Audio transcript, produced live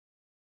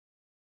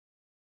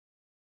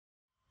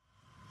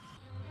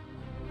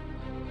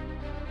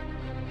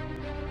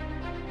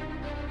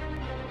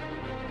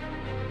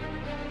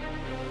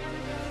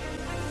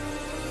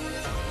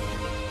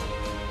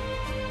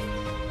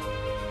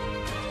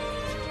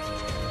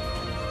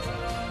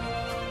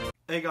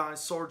Hey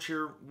guys, Sarge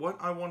here. What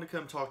I want to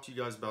come talk to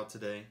you guys about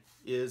today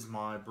is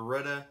my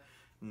Beretta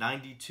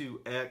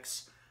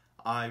 92X.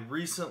 I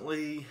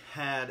recently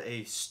had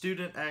a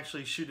student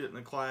actually shoot it in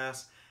a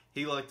class.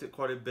 He liked it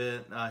quite a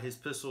bit. His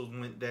pistols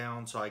went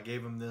down, so I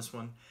gave him this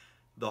one.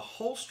 The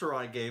holster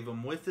I gave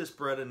him with this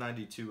Beretta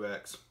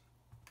 92X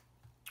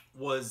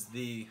was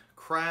the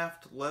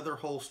Craft leather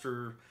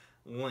holster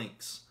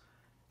Lynx.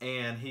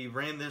 And he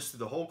ran this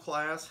through the whole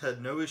class,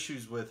 had no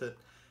issues with it.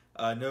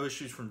 No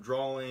issues from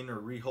drawing or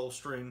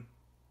reholstering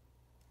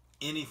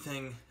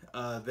anything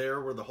there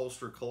where the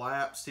holster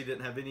collapsed. He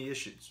didn't have any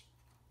issues.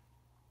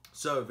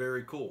 So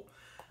very cool.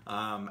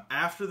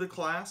 After the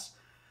class,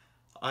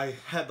 I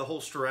had the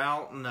holster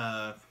out and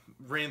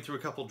ran through a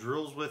couple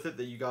drills with it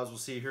that you guys will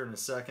see here in a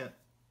second,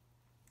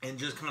 and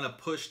just kind of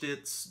pushed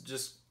it,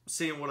 just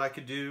seeing what I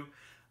could do,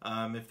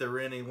 if there were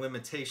any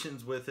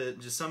limitations with it,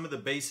 just some of the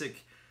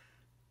basic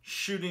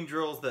shooting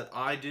drills that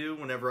I do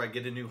whenever I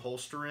get a new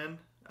holster in.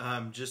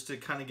 Just to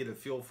kind of get a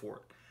feel for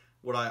it.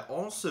 What I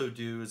also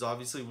do is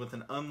obviously with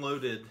an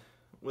unloaded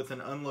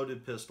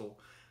pistol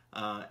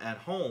at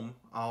home,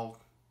 I'll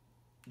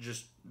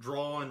just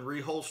draw and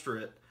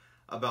reholster it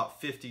about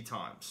 50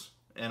 times,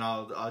 and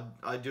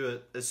I do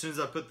it as soon as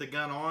I put the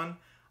gun on.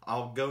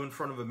 I'll go in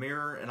front of a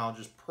mirror and I'll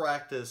just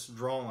practice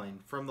drawing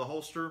from the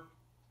holster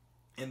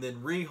and then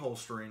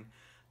reholstering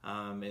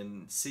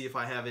and see if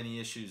I have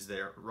any issues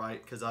there,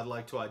 right? Because I'd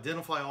like to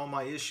identify all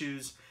my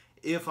issues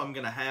if I'm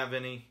going to have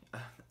any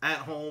at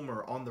home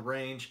or on the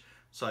range,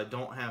 so I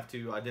don't have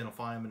to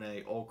identify them in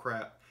a oh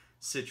crap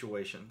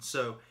situation.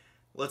 So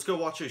let's go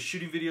watch those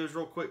shooting videos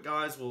real quick,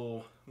 guys.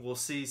 We'll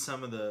see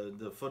some of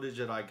the footage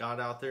that I got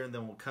out there, and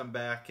then we'll come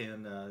back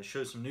and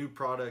show some new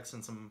products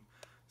and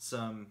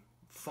some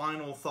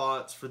final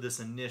thoughts for this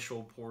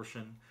initial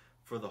portion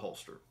for the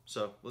holster.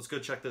 So let's go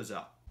check those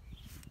out.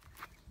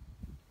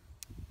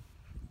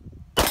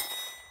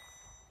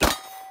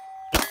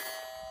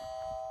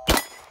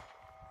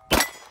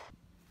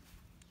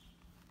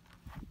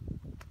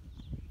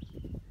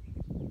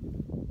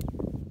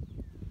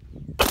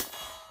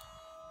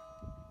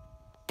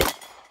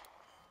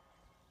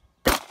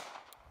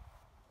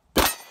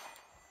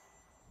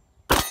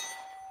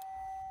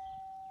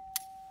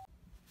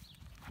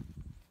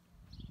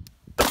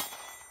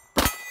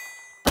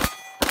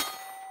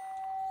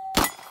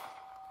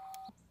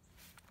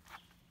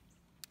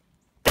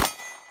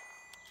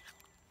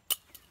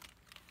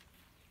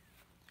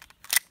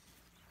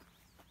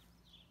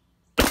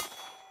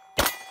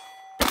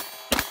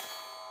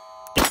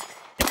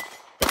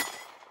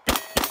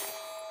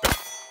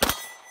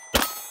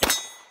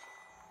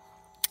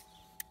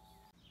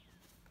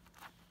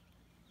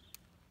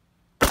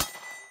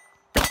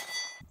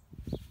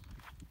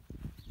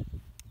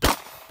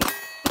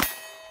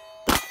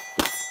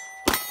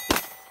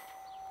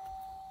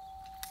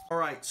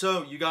 Alright,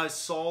 so you guys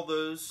saw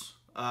those,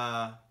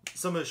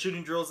 some of the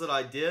shooting drills that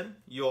I did.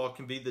 You all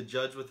can be the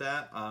judge with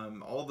that.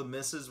 All the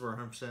misses were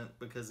 100%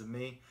 because of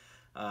me.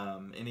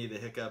 Any of the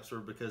hiccups were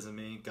because of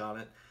me. Got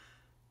it.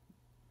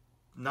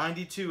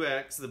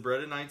 92X, the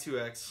Beretta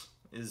 92X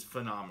is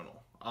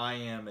phenomenal. I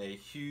am a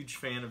huge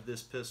fan of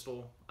this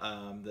pistol.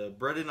 The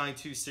Beretta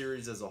 92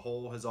 series as a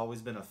whole has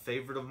always been a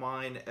favorite of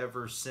mine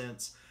ever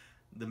since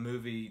the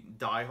movie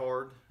Die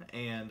Hard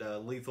and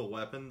Lethal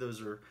Weapon.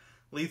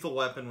 Lethal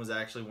Weapon was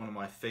actually one of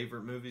my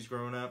favorite movies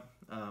growing up,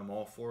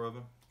 all four of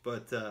them.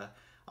 But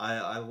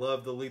I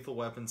love the Lethal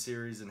Weapon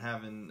series, and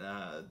having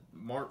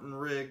Martin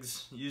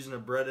Riggs using a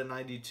Beretta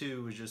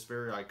 92 was just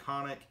very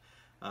iconic.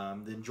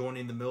 Then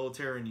joining the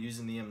military and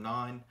using the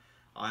M9.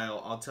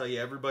 I'll tell you,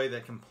 everybody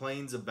that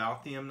complains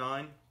about the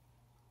M9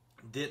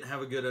 didn't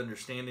have a good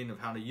understanding of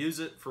how to use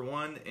it, for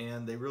one,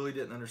 and they really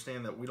didn't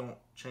understand that we don't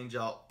change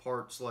out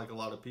parts like a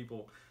lot of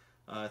people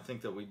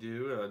think that we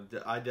do.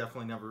 I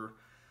definitely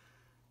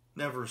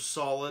never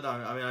saw it.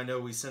 I mean, I know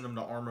we send them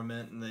to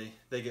armament and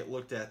they get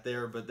looked at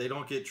there, but they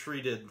don't get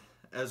treated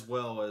as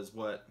well as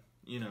what,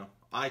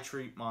 I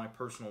treat my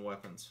personal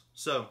weapons.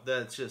 So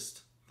that's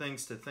just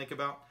things to think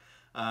about.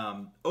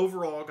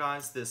 Overall,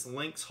 guys, this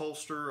Lynx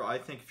holster, I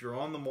think if you're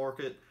on the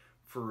market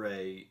for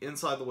a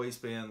inside the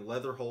waistband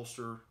leather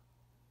holster,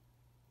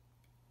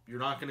 you're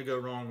not going to go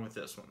wrong with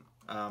this one.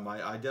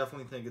 I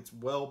definitely think it's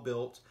well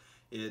built.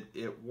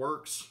 It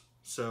works,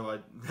 so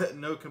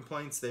no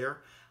complaints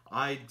there.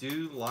 I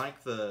do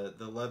like the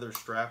leather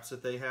straps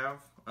that they have.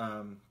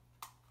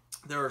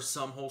 There are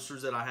some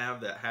holsters that I have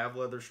that have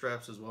leather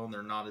straps as well, and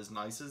they're not as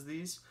nice as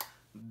these.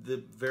 They're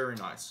very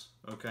nice,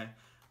 okay?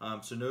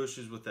 So no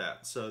issues with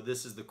that. So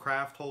this is the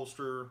Craft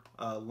holster,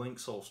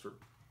 Lynx holster.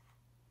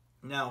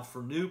 Now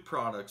for new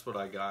products, what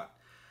I got,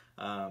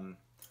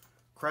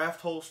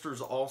 Craft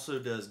Holsters also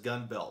does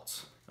gun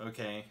belts,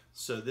 okay?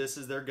 So this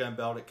is their gun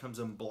belt. It comes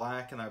in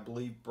black and I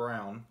believe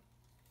brown,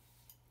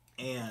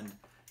 and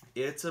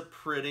it's a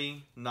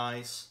pretty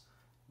nice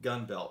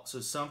gun belt.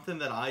 So something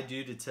that I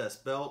do to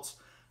test belts,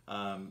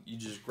 you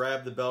just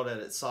grab the belt at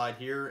its side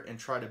here and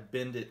try to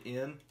bend it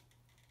in.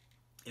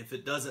 If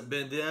it doesn't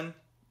bend in,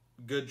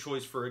 good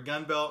choice for a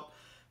gun belt,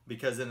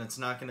 because then it's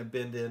not going to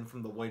bend in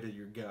from the weight of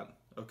your gun.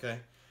 Okay,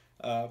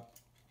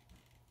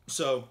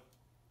 so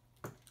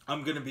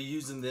I'm going to be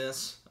using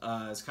this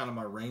as kind of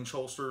my range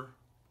holster,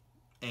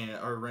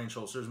 or range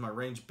holster is my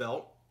range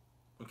belt.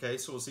 Okay,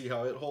 so we'll see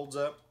how it holds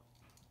up.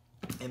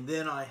 And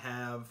then I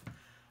have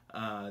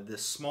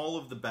this small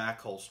of the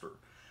back holster.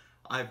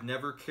 I've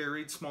never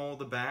carried small of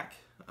the back.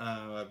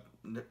 I've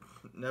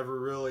never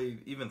really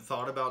even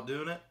thought about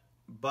doing it,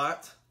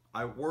 but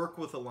I work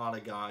with a lot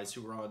of guys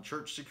who are on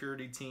church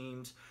security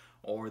teams,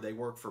 or they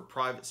work for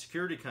private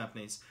security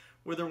companies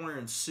where they're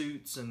wearing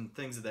suits and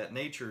things of that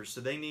nature. So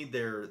they need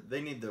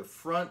the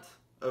front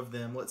of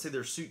them. Let's say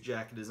their suit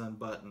jacket is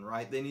unbuttoned,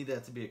 right? They need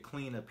that to be a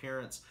clean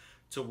appearance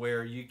to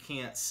where you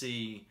can't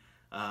see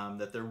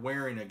that they're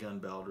wearing a gun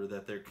belt or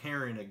that they're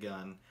carrying a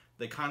gun.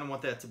 They kind of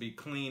want that to be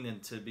clean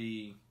and to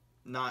be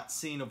not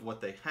seen of what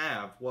they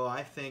have. Well,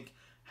 I think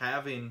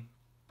having,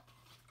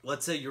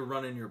 let's say you're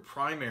running your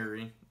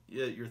primary,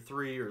 your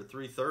 3 or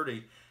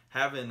 330,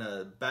 having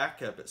a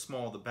backup at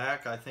small of the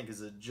back, I think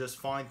is a just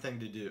fine thing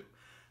to do.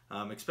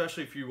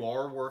 Especially if you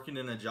are working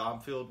in a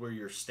job field where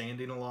you're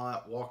standing a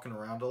lot, walking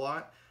around a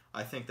lot,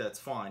 I think that's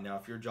fine. Now,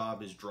 if your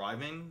job is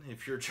driving,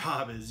 if your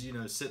job is,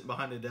 sitting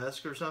behind a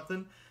desk or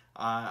something,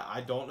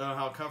 I don't know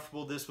how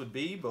comfortable this would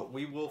be, but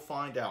we will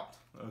find out.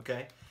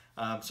 Okay,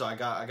 so I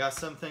got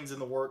some things in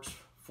the works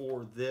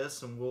for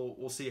this, and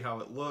we'll see how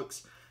it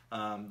looks.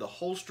 The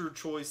holster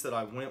choice that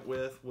I went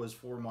with was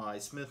for my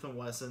Smith &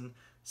 Wesson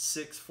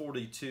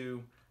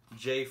 642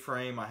 J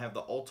frame. I have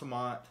the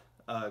Ultimate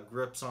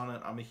grips on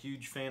it. I'm a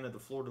huge fan of the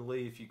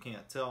fleur-de-lis, if you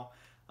can't tell.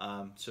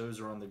 So those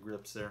are on the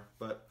grips there.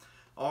 But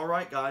all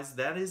right, guys,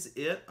 that is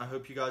it. I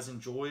hope you guys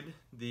enjoyed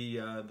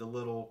the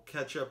little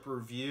catch-up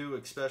review,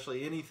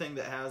 especially anything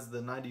that has the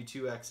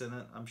 92X in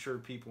it. I'm sure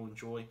people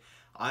enjoy.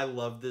 I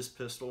love this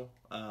pistol.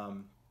 I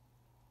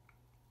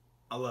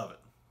love it.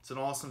 It's an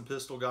awesome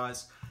pistol,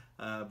 guys.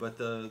 But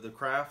the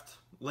Craft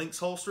Lynx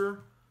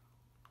holster,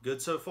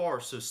 good so far.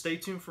 So stay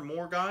tuned for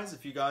more, guys.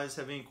 If you guys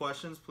have any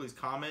questions, please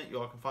comment. You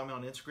all can find me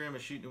on Instagram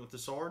at Shooting It With the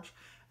Sarge.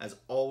 As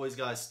always,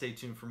 guys, stay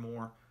tuned for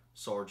more.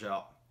 Sarge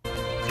out.